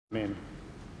Amen.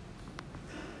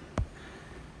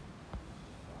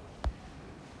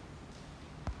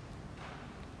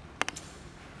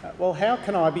 Well, how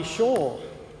can I be sure?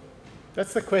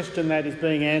 That's the question that is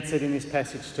being answered in this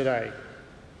passage today,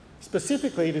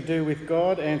 specifically to do with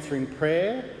God answering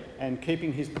prayer and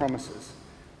keeping his promises.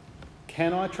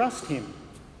 Can I trust him?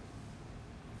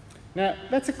 Now,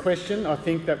 that's a question I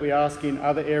think that we ask in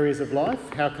other areas of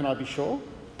life. How can I be sure?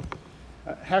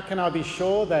 How can I be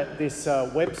sure that this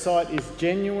website is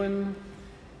genuine?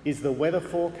 Is the weather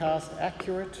forecast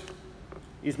accurate?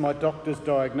 Is my doctor's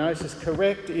diagnosis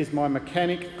correct? Is my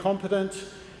mechanic competent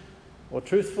or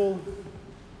truthful?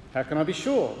 How can I be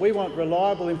sure? We want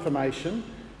reliable information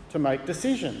to make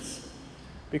decisions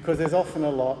because there's often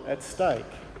a lot at stake.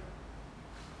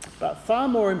 But far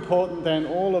more important than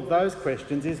all of those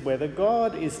questions is whether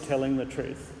God is telling the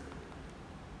truth.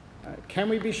 Can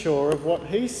we be sure of what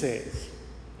he says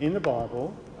in the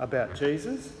Bible about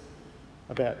Jesus,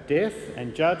 about death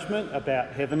and judgment,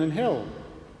 about heaven and hell?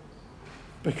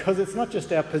 Because it's not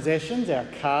just our possessions, our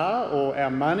car or our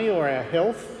money or our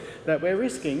health that we're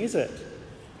risking, is it?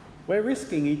 We're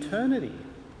risking eternity.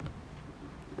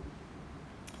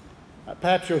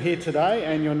 Perhaps you're here today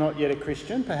and you're not yet a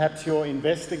Christian. Perhaps you're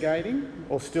investigating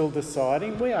or still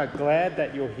deciding. We are glad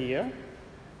that you're here.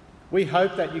 We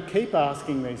hope that you keep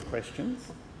asking these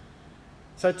questions.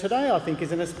 So today, I think,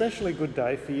 is an especially good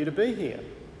day for you to be here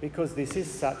because this is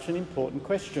such an important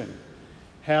question.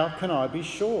 How can I be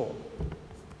sure?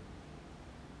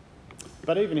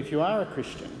 But even if you are a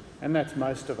Christian, and that's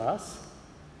most of us,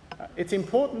 it's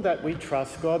important that we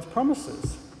trust God's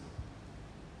promises.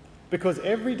 Because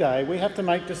every day we have to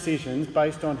make decisions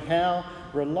based on how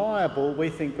reliable we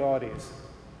think God is.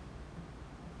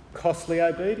 Costly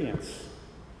obedience,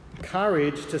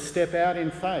 courage to step out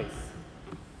in faith.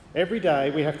 Every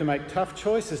day we have to make tough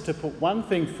choices to put one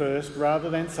thing first rather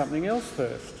than something else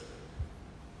first.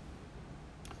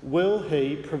 Will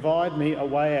he provide me a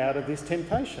way out of this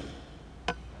temptation?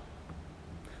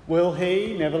 Will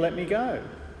he never let me go?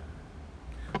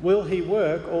 Will he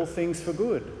work all things for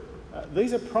good?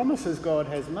 These are promises God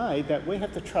has made that we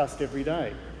have to trust every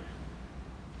day.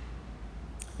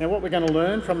 Now, what we're going to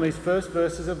learn from these first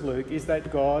verses of Luke is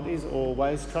that God is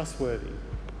always trustworthy.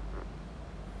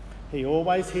 He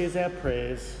always hears our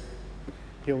prayers.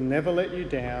 He'll never let you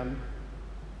down.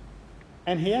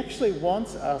 And he actually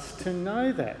wants us to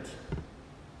know that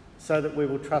so that we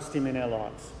will trust him in our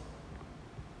lives.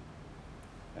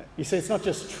 You see, it's not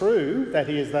just true that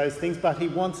he is those things, but he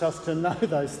wants us to know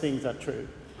those things are true.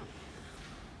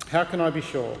 How can I be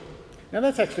sure? Now,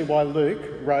 that's actually why Luke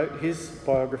wrote his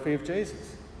biography of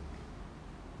Jesus.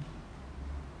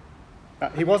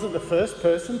 He wasn't the first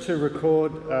person to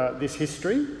record this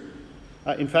history.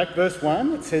 In fact, verse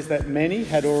 1, it says that many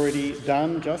had already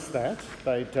done just that.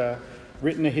 They'd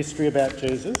written a history about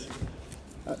Jesus.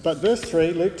 But verse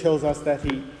 3, Luke tells us that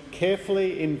he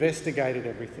carefully investigated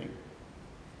everything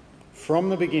from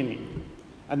the beginning.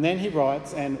 And then he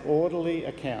writes an orderly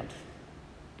account.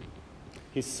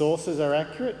 His sources are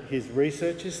accurate, his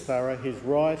research is thorough, his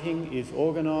writing is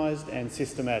organised and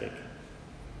systematic.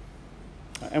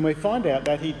 And we find out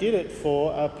that he did it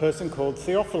for a person called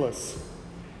Theophilus.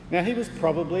 Now, he was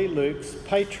probably Luke's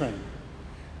patron,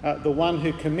 the one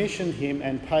who commissioned him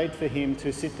and paid for him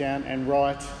to sit down and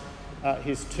write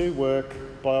his two-work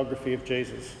biography of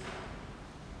Jesus.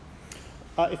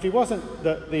 If he wasn't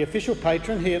the official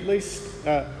patron, he at least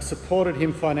supported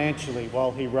him financially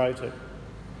while he wrote it.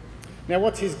 Now,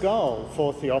 what's his goal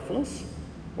for Theophilus?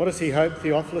 What does he hope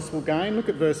Theophilus will gain? Look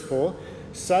at verse 4.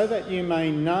 So that you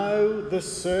may know the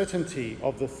certainty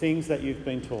of the things that you've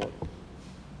been taught.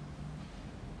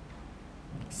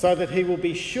 So that he will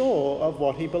be sure of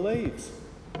what he believes.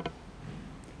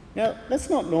 Now, that's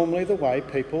not normally the way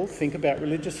people think about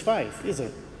religious faith, is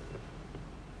it?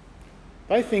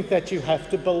 They think that you have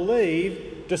to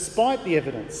believe despite the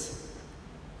evidence.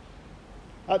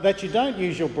 That you don't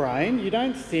use your brain, you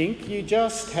don't think, you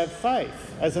just have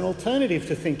faith as an alternative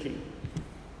to thinking.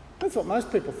 That's what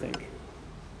most people think.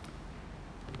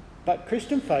 But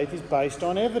Christian faith is based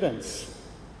on evidence.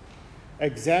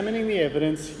 Examining the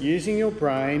evidence, using your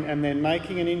brain, and then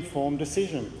making an informed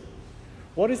decision.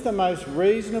 What is the most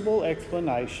reasonable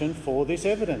explanation for this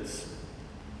evidence?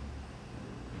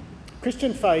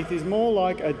 Christian faith is more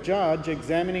like a judge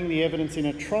examining the evidence in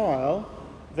a trial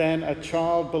than a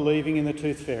child believing in the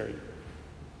tooth fairy,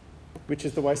 which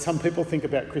is the way some people think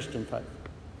about Christian faith.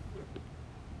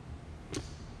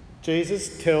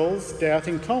 Jesus tells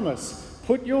doubting Thomas,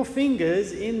 "Put your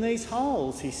fingers in these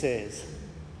holes," he says,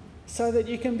 "so that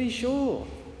you can be sure."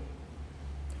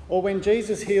 Or when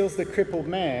Jesus heals the crippled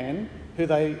man,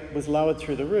 who was lowered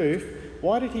through the roof,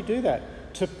 why did he do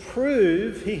that? To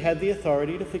prove he had the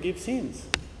authority to forgive sins.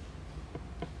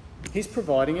 He's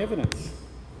providing evidence.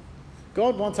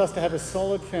 God wants us to have a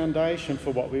solid foundation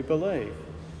for what we believe.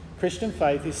 Christian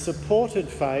faith is supported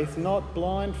faith, not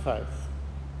blind faith.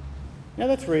 Now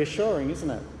that's reassuring, isn't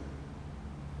it?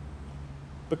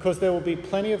 Because there will be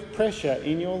plenty of pressure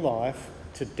in your life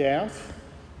to doubt,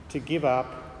 to give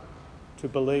up, to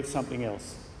believe something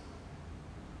else.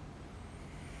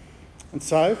 And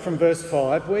so, from verse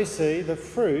 5, we see the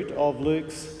fruit of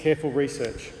Luke's careful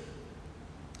research.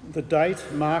 The date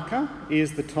marker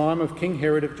is the time of King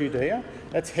Herod of Judea.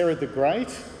 That's Herod the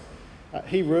Great.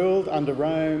 He ruled under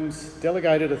Rome's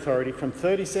delegated authority from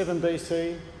 37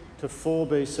 BC to 4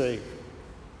 BC.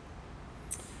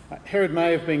 Herod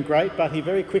may have been great, but he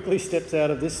very quickly steps out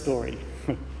of this story.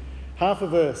 Half a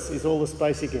verse is all the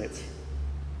space he gets.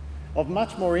 Of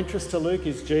much more interest to Luke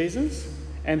is Jesus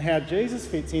and how Jesus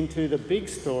fits into the big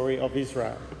story of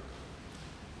Israel.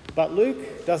 But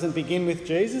Luke doesn't begin with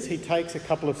Jesus. He takes a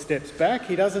couple of steps back.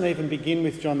 He doesn't even begin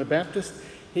with John the Baptist.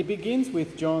 He begins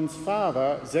with John's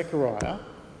father, Zechariah,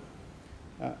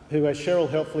 who, as Cheryl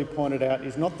helpfully pointed out,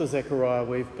 is not the Zechariah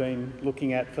we've been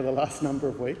looking at for the last number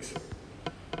of weeks.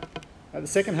 At the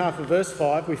second half of verse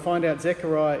 5, we find out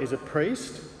Zechariah is a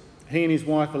priest. He and his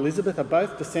wife Elizabeth are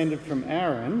both descended from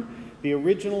Aaron, the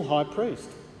original high priest,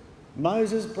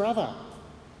 Moses' brother.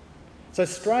 So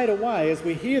straight away, as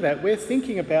we hear that, we're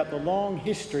thinking about the long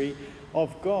history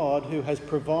of God who has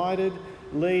provided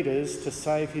leaders to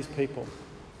save his people.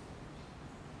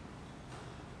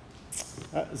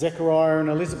 Zechariah and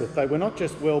Elizabeth, they were not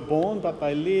just well born, but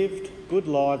they lived good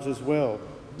lives as well.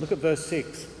 Look at verse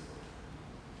 6.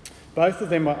 Both of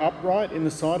them were upright in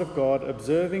the sight of God,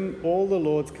 observing all the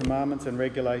Lord's commandments and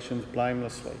regulations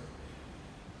blamelessly.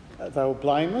 They were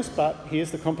blameless, but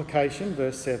here's the complication,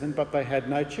 verse 7, but they had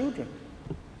no children,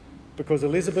 because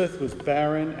Elizabeth was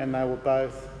barren and they were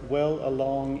both well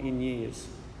along in years.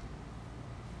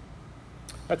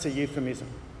 That's a euphemism.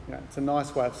 It's a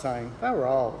nice way of saying they were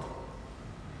old.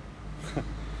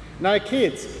 No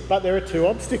kids, but there are two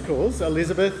obstacles. There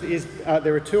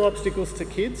are two obstacles to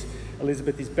kids.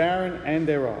 Elizabeth is barren and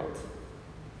they're old.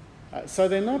 So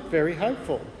they're not very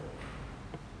hopeful.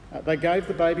 They gave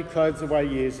the baby clothes away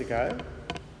years ago.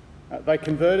 They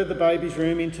converted the baby's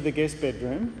room into the guest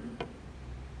bedroom.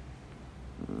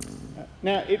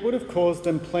 Now, it would have caused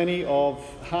them plenty of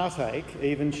heartache,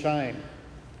 even shame.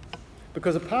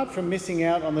 Because apart from missing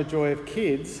out on the joy of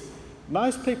kids,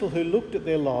 most people who looked at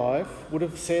their life would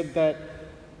have said that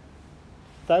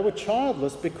they were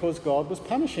childless because God was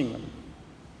punishing them.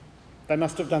 They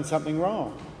must have done something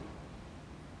wrong.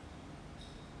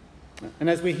 And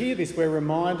as we hear this, we're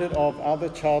reminded of other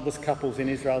childless couples in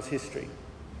Israel's history.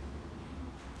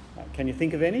 Can you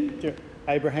think of any?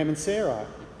 Abraham and Sarah.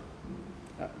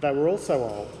 They were also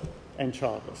old and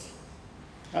childless.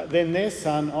 Then their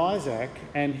son Isaac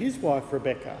and his wife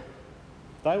Rebecca,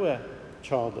 they were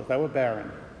childless, they were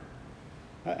barren.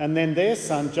 And then their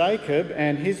son Jacob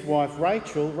and his wife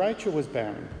Rachel was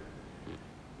barren.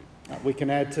 We can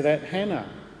add to that Hannah,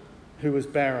 who was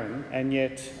barren and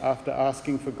yet, after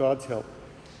asking for God's help,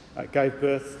 gave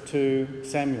birth to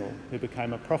Samuel, who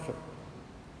became a prophet.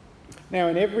 Now,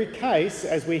 in every case,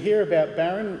 as we hear about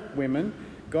barren women,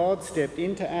 God stepped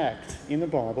into act in the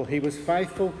Bible. He was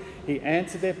faithful, he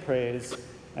answered their prayers,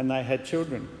 and they had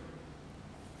children.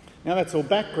 Now, that's all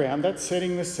background, that's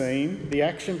setting the scene. The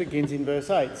action begins in verse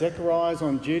 8. Zechariah's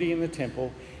on duty in the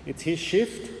temple. It's his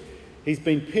shift. He's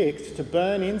been picked to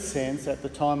burn incense at the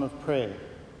time of prayer.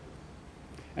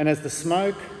 And as the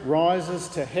smoke rises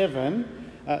to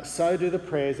heaven, so do the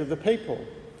prayers of the people.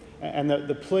 And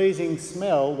the pleasing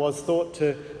smell was thought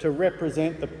to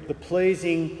represent the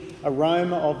pleasing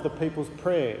aroma of the people's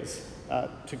prayers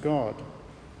to God.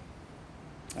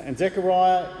 And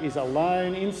Zechariah is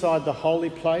alone inside the holy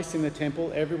place in the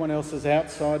temple. Everyone else is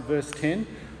outside, verse 10.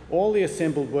 All the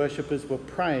assembled worshippers were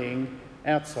praying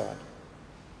outside.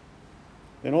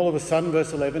 Then all of a sudden,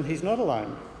 verse 11, he's not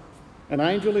alone. An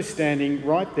angel is standing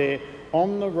right there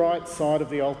on the right side of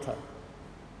the altar.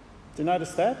 Do you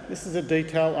notice that? This is a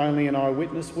detail only an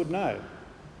eyewitness would know.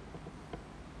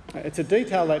 It's a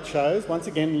detail that shows, once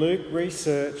again, Luke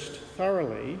researched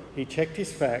thoroughly. He checked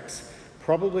his facts,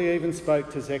 probably even spoke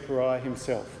to Zechariah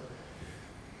himself.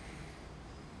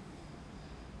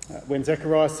 When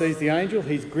Zechariah sees the angel,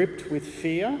 he's gripped with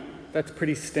fear. That's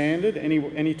pretty standard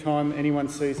any time anyone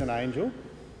sees an angel.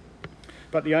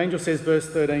 But the angel says, verse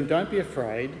 13, don't be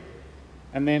afraid,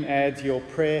 and then adds, your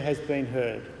prayer has been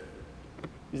heard.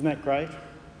 Isn't that great?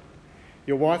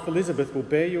 Your wife Elizabeth will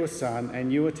bear you a son,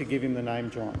 and you are to give him the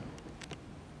name John.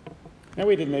 Now,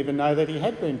 we didn't even know that he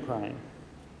had been praying.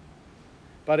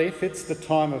 But if it's the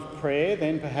time of prayer,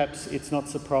 then perhaps it's not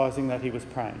surprising that he was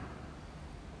praying.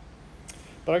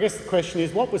 But I guess the question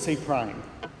is, what was he praying?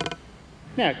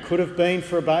 Now, it could have been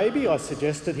for a baby. I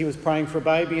suggested he was praying for a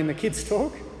baby in the kids'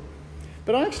 talk.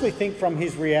 But I actually think from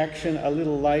his reaction a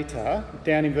little later,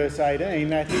 down in verse 18,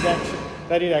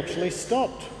 that he'd actually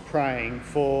stopped praying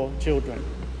for children.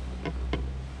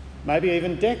 Maybe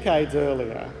even decades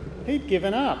earlier, he'd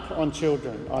given up on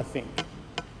children, I think.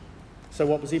 So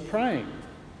what was he praying?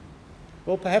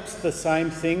 Well, perhaps the same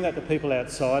thing that the people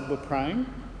outside were praying.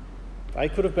 They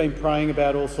could have been praying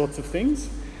about all sorts of things.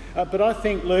 But I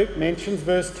think Luke mentions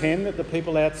verse 10 that the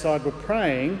people outside were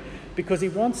praying because he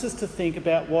wants us to think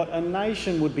about what a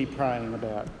nation would be praying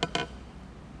about.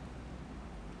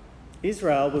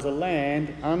 Israel was a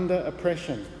land under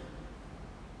oppression.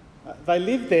 They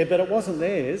lived there, but it wasn't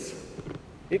theirs.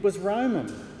 It was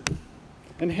Roman.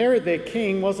 And Herod, their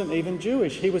king, wasn't even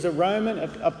Jewish. He was a Roman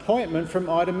appointment from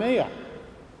Idumea.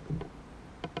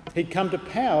 He'd come to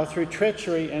power through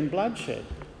treachery and bloodshed.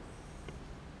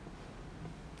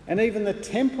 And even the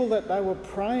temple that they were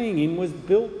praying in was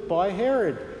built by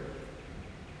Herod.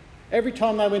 Every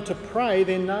time they went to pray,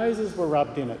 their noses were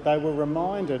rubbed in it. They were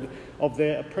reminded of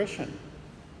their oppression.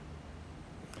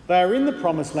 They were in the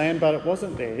promised land, but it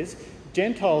wasn't theirs.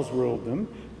 Gentiles ruled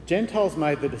them. Gentiles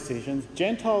made the decisions.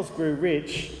 Gentiles grew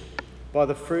rich by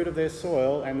the fruit of their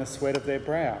soil and the sweat of their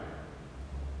brow.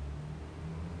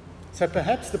 So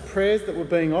perhaps the prayers that were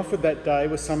being offered that day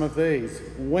were some of these.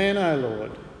 When, O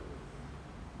Lord?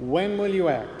 When will you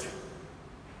act?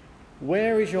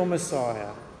 Where is your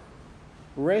Messiah?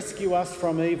 Rescue us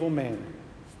from evil men.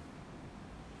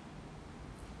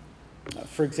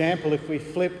 For example, if we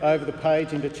flip over the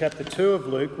page into chapter 2 of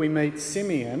Luke, we meet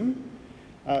Simeon,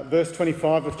 verse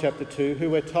 25 of chapter 2, who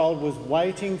we're told was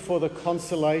waiting for the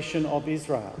consolation of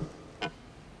Israel.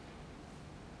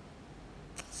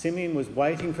 Simeon was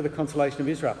waiting for the consolation of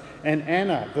Israel. And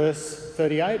Anna, verse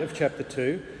 38 of chapter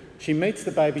 2, she meets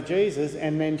the baby Jesus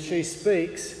and then she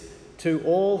speaks to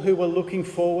all who were looking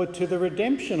forward to the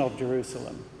redemption of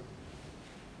Jerusalem.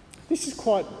 This is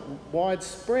quite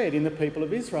widespread in the people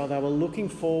of Israel. They were looking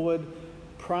forward,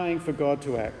 praying for God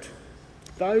to act.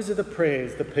 Those are the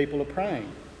prayers the people are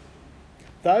praying.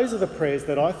 Those are the prayers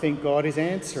that I think God is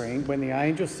answering when the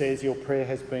angel says your prayer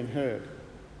has been heard.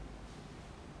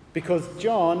 Because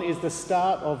John is the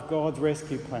start of God's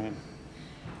rescue plan.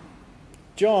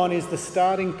 John is the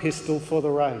starting pistol for the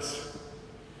race.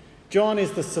 John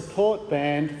is the support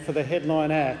band for the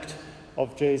headline act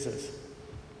of Jesus.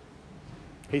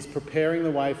 He's preparing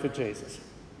the way for Jesus.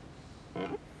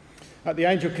 The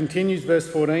angel continues, verse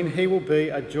 14, he will be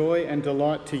a joy and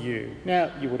delight to you.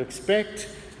 Now, you would expect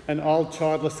an old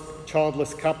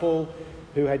childless couple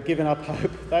who had given up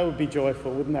hope, they would be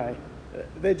joyful, wouldn't they?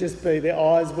 They'd just be, their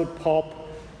eyes would pop.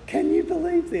 Can you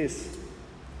believe this?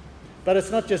 But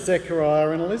it's not just Zechariah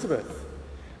and Elizabeth.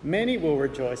 Many will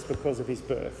rejoice because of his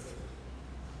birth.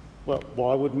 Well,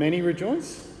 why would many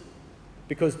rejoice?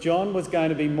 Because John was going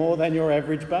to be more than your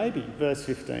average baby, verse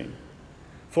 15.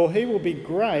 For he will be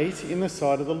great in the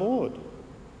sight of the Lord.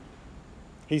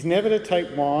 He's never to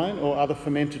take wine or other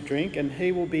fermented drink, and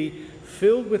he will be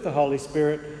filled with the Holy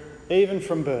Spirit even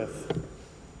from birth.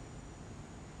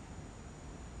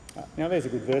 Now, there's a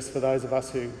good verse for those of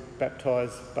us who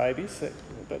baptise babies,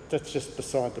 but that's just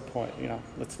beside the point,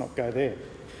 let's not go there.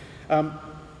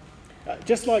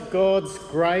 Just like God's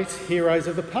great heroes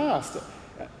of the past,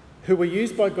 who were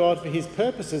used by God for his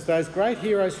purposes, those great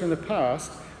heroes from the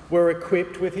past were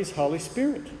equipped with his Holy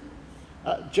Spirit.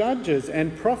 Judges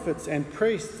and prophets and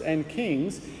priests and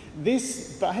kings,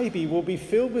 this baby will be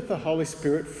filled with the Holy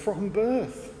Spirit from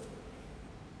birth.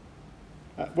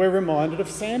 We're reminded of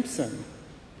Samson,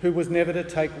 who was never to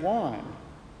take wine,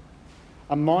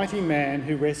 a mighty man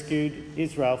who rescued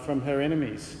Israel from her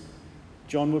enemies.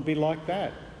 John would be like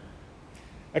that.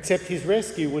 Except his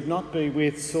rescue would not be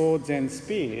with swords and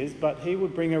spears, but he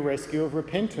would bring a rescue of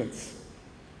repentance.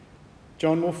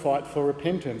 John will fight for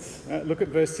repentance. Look at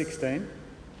verse 16.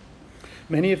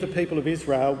 Many of the people of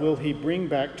Israel will he bring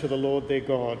back to the Lord their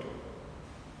God.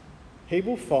 He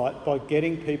will fight by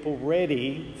getting people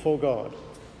ready for God.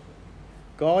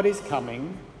 God is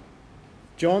coming.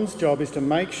 John's job is to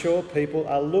make sure people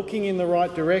are looking in the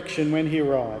right direction when he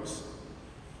arrives.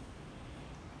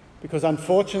 Because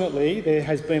unfortunately, there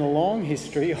has been a long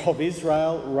history of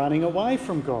Israel running away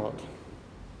from God.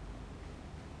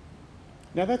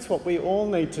 Now that's what we all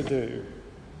need to do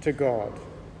to God.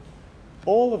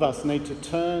 All of us need to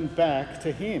turn back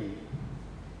to him.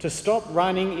 to stop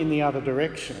running in the other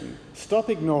direction, stop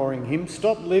ignoring him,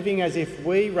 stop living as if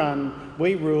we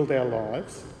ruled our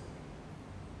lives,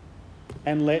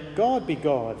 and let God be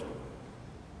God.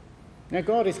 Now,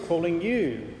 God is calling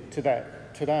you to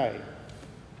that today.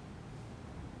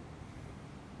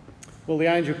 Well, the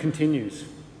angel continues,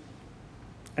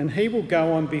 and he will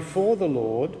go on before the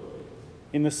Lord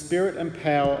in the spirit and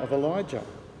power of Elijah,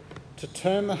 to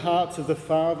turn the hearts of the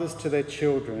fathers to their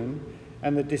children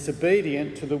and the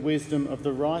disobedient to the wisdom of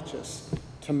the righteous,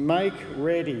 to make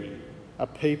ready a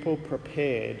people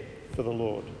prepared for the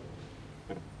Lord.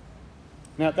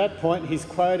 Now, at that point, he's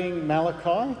quoting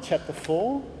Malachi chapter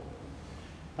 4.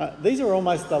 These are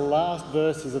almost the last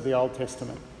verses of the Old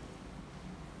Testament.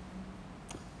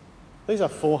 These are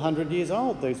 400 years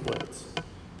old, these words.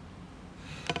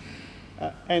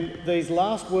 And these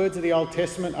last words of the Old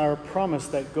Testament are a promise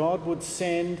that God would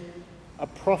send a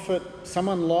prophet,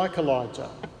 someone like Elijah,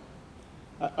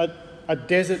 a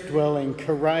desert-dwelling,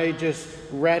 courageous,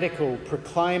 radical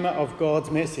proclaimer of God's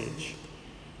message.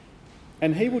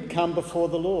 And he would come before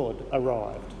the Lord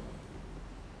arrived.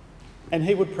 And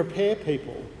he would prepare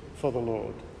people for the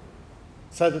Lord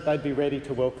so that they'd be ready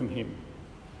to welcome him.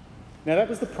 Now, that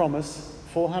was the promise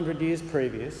 400 years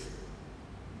previous.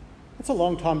 That's a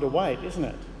long time to wait, isn't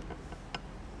it?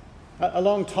 A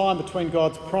long time between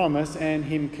God's promise and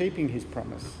him keeping his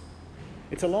promise.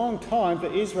 It's a long time for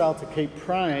Israel to keep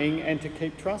praying and to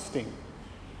keep trusting.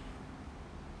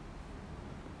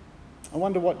 I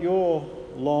wonder what your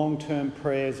long-term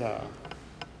prayers are.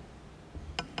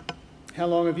 How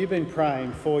long have you been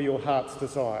praying for your heart's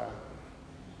desire?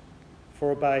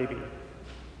 For a baby,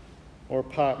 or a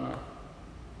partner,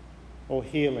 or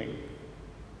healing,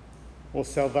 or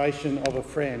salvation of a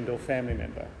friend or family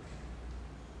member?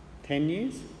 10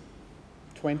 years?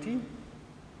 20?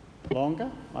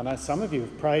 Longer? I know some of you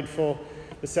have prayed for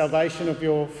the salvation of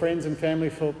your friends and family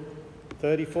for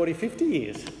 30, 40, 50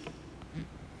 years.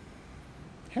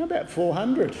 How about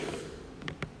 400?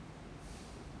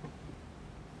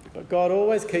 But God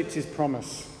always keeps his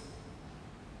promise.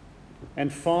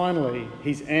 And finally,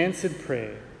 he's answered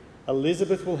prayer.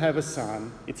 Elizabeth will have a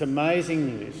son. It's amazing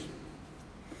news.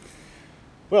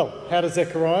 Well, how does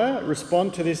Zechariah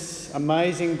respond to this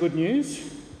amazing good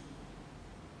news?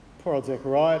 Poor old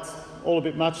Zechariah, it's all a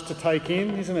bit much to take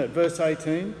in, isn't it? Verse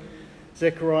 18,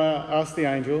 Zechariah asked the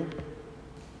angel,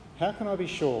 "How can I be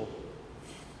sure?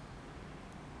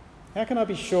 How can I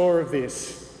be sure of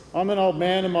this? I'm an old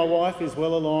man and my wife is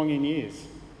well along in years."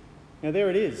 Now there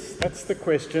it is. That's the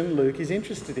question Luke is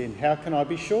interested in. How can I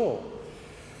be sure?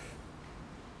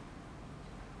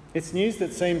 It's news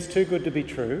that seems too good to be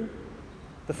true.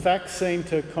 The facts seem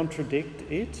to contradict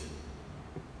it.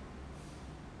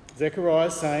 Zechariah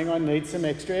is saying, I need some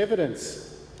extra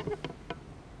evidence.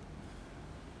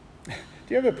 Do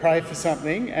you ever pray for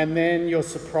something and then you're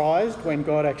surprised when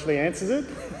God actually answers it?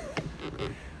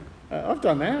 I've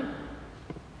done that.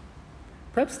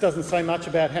 Perhaps it doesn't say much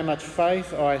about how much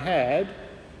faith I had,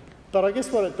 but I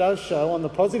guess what it does show on the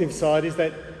positive side is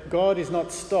that God is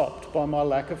not stopped by my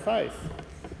lack of faith.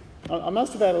 I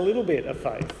must have had a little bit of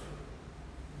faith.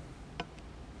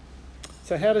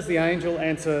 So how does the angel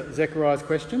answer Zechariah's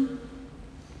question?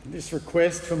 This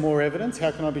request for more evidence,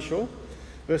 how can I be sure?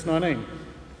 Verse 19,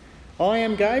 I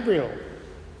am Gabriel.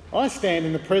 I stand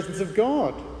in the presence of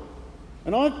God,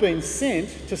 and I've been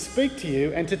sent to speak to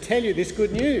you and to tell you this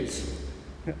good news.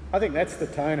 I think that's the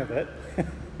tone of it.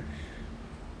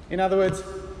 In other words,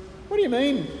 what do you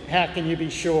mean, how can you be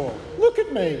sure? Look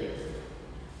at me.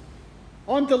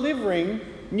 I'm delivering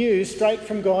news straight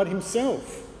from God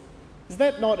himself. Is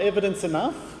that not evidence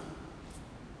enough?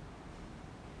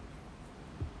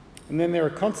 And then there are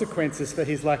consequences for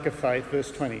his lack of faith,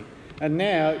 verse 20. And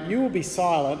now you will be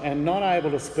silent and not able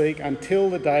to speak until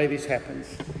the day this happens,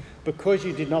 because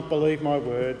you did not believe my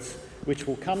words, which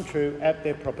will come true at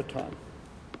their proper time.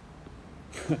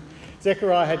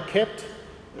 Zechariah had kept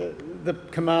the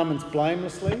commandments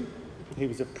blamelessly. He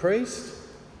was a priest,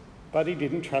 but he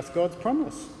didn't trust God's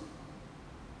promise.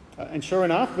 And sure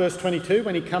enough, verse 22,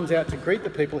 when he comes out to greet the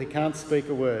people, he can't speak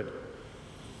a word.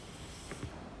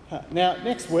 Now,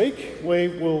 next week, we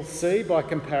will see by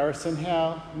comparison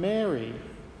how Mary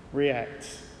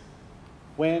reacts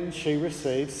when she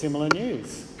receives similar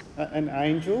news. An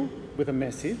angel with a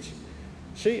message.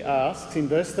 She asks in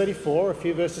verse 34, a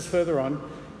few verses further on,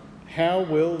 how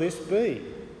will this be?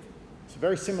 It's a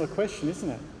very similar question, isn't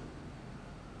it?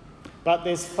 But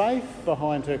there's faith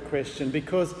behind her question,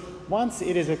 because once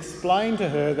it is explained to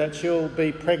her that she'll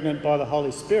be pregnant by the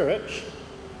Holy Spirit,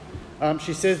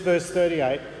 she says, verse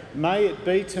 38, may it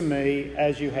be to me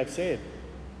as you have said.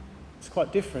 It's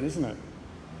quite different, isn't it?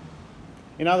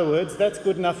 In other words, that's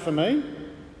good enough for me,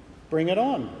 bring it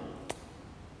on.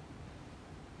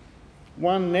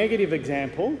 One negative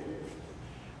example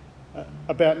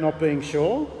about not being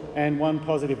sure, and one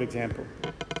positive example.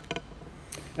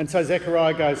 And so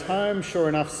Zechariah goes home, sure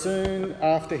enough, soon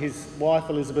after his wife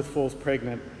Elizabeth falls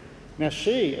pregnant. Now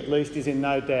she, at least, is in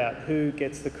no doubt. Who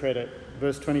gets the credit?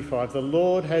 Verse 25, the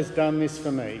Lord has done this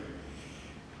for me.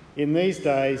 In these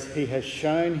days he has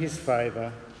shown his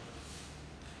favour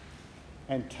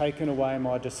and taken away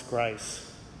my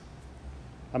disgrace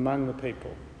among the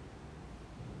people.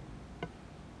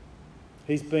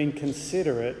 He's been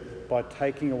considerate by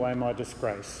taking away my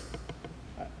disgrace.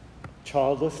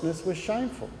 Childlessness was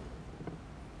shameful.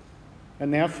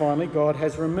 And now finally God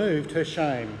has removed her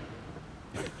shame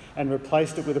and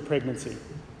replaced it with a pregnancy.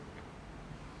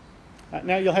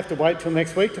 Now you'll have to wait till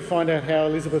next week to find out how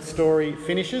Elizabeth's story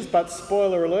finishes, but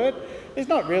spoiler alert, there's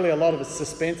not really a lot of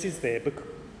suspense is there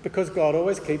because God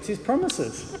always keeps his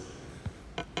promises.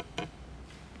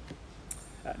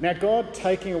 Now God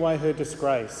taking away her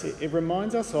disgrace, it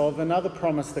reminds us of another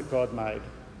promise that God made.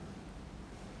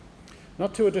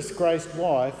 Not to a disgraced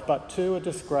wife, but to a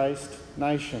disgraced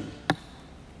nation.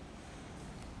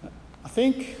 I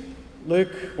think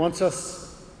Luke wants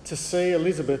us to see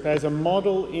Elizabeth as a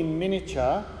model in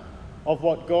miniature of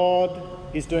what God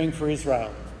is doing for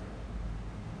Israel.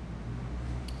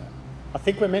 I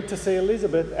think we're meant to see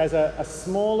Elizabeth as a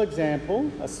small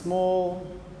example, a small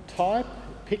type,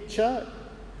 picture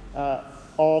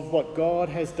of what God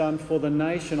has done for the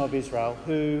nation of Israel,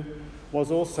 who was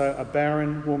also a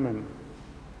barren woman.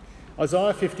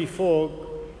 Isaiah 54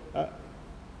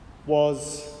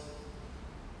 was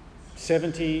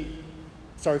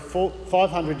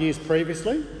 500 years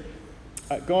previously.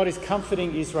 God is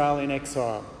comforting Israel in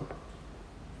exile.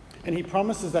 And he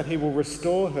promises that he will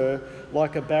restore her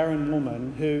like a barren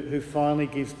woman who finally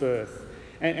gives birth.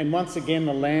 And once again,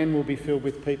 the land will be filled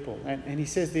with people. And he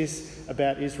says this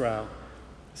about Israel.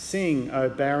 Sing, O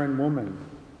barren woman,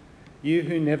 you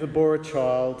who never bore a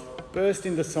child, burst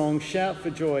into song, shout for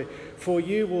joy, for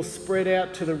you will spread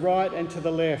out to the right and to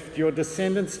the left. Your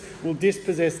descendants will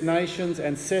dispossess nations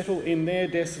and settle in their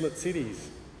desolate cities.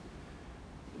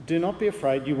 Do not be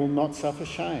afraid, you will not suffer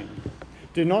shame.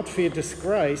 Do not fear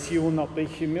disgrace, you will not be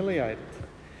humiliated.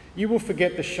 You will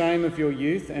forget the shame of your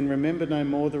youth and remember no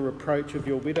more the reproach of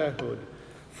your widowhood.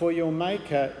 For your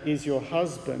Maker is your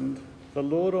husband, the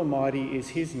Lord Almighty is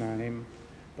his name,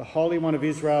 the Holy One of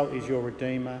Israel is your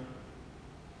Redeemer.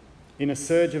 In a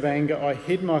surge of anger, I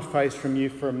hid my face from you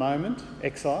for a moment,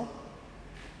 exile,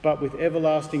 but with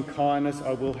everlasting kindness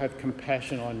I will have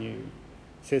compassion on you,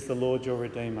 says the Lord your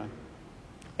Redeemer.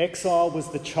 Exile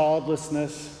was the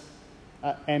childlessness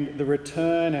and the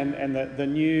return and the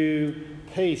new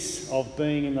peace of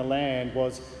being in the land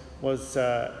was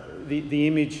the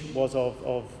image was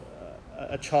of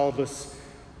a childless,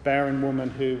 barren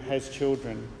woman who has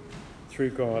children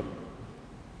through God.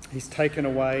 He's taken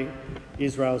away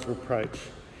Israel's reproach.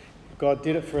 God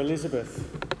did it for Elizabeth.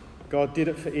 God did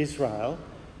it for Israel.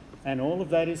 And all of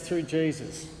that is through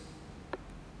Jesus.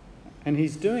 And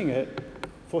he's doing it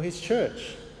for his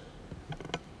church.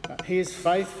 He is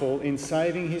faithful in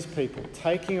saving his people,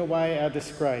 taking away our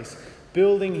disgrace,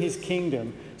 building his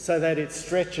kingdom so that it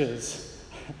stretches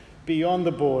beyond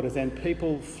the borders and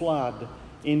people flood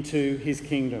into his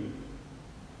kingdom.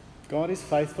 God is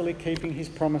faithfully keeping his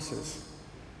promises,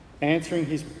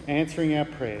 answering our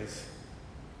prayers,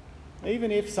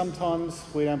 even if sometimes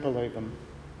we don't believe them.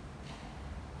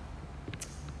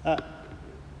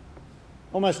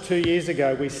 Almost 2 years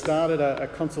ago, we started a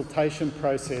consultation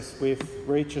process with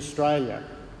Reach Australia.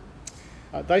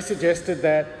 They suggested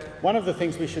that one of the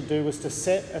things we should do was to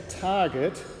set a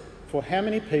target for how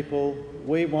many people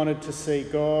we wanted to see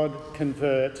God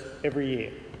convert every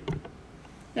year.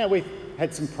 Now, we've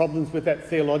had some problems with that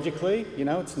theologically. You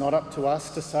know, it's not up to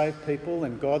us to save people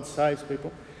and God saves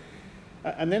people.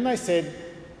 And then they said,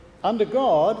 under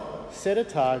God, set a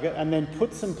target and then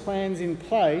put some plans in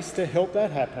place to help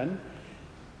that happen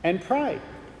and pray.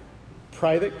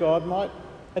 Pray that God might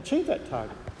achieve that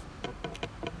target.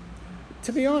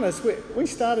 To be honest, we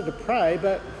started to pray,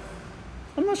 but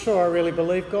I'm not sure I really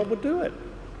believe God would do it.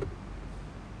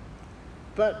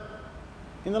 But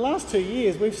in the last 2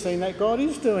 years, we've seen that God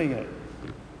is doing it.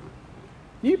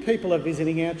 New people are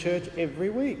visiting our church every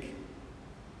week.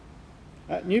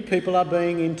 New people are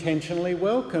being intentionally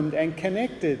welcomed and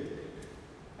connected.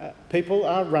 People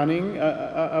are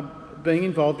being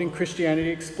involved in Christianity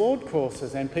Explored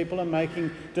courses, and people are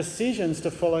making decisions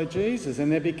to follow Jesus,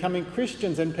 and they're becoming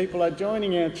Christians, and people are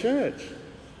joining our church.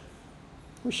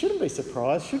 We shouldn't be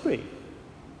surprised, should we?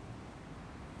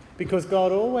 because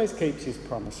God always keeps his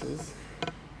promises.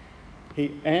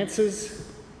 He answers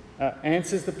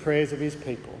the prayers of his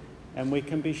people, and we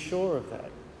can be sure of that.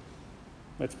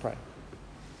 Let's pray.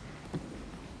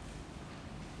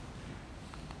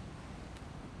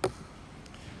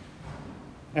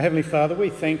 Our Heavenly Father, we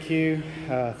thank you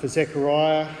for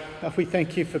Zechariah. We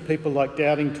thank you for people like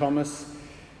Doubting Thomas,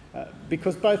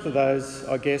 because both of those,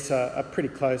 I guess, are pretty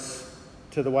close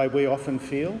to the way we often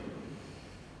feel.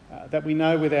 That we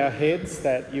know with our heads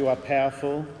that you are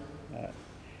powerful,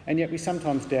 and yet we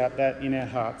sometimes doubt that in our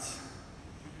hearts.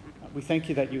 We thank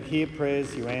you that you hear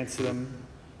prayers, you answer them,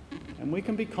 and we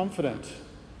can be confident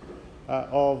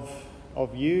of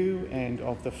you and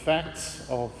of the facts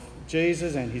of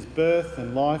Jesus and his birth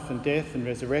and life and death and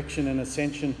resurrection and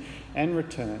ascension and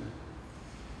return.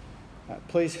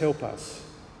 Please help us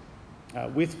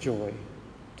with joy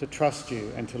to trust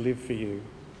you and to live for you.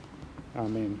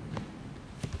 Amen.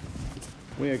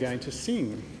 We are going to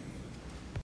sing.